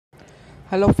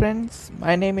Hello friends,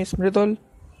 my name is Mridul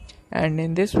and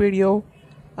in this video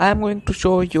I am going to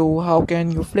show you how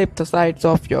can you flip the sides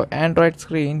of your Android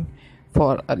screen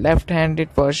for a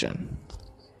left-handed version.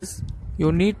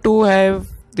 You need to have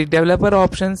the developer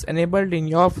options enabled in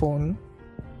your phone.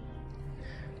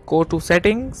 Go to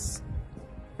settings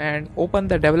and open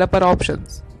the developer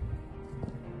options.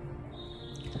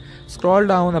 Scroll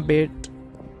down a bit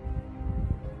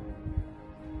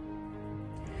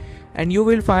and you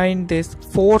will find this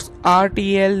force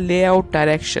RTL layout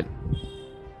direction.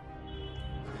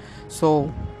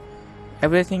 So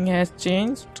everything has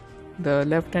changed. The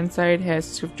left hand side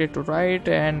has shifted to right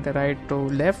and the right to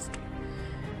left.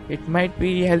 It might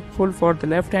be helpful for the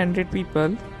left-handed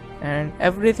people, and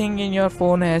everything in your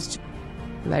phone has changed,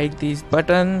 like these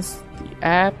buttons, the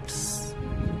apps.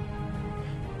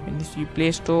 When you see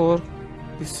Play Store,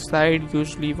 this side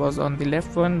usually was on the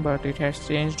left one, but it has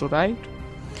changed to right.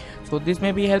 So this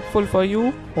may be helpful for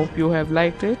you. Hope you have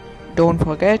liked it. Don't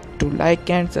forget to like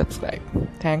and subscribe.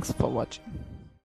 Thanks for watching.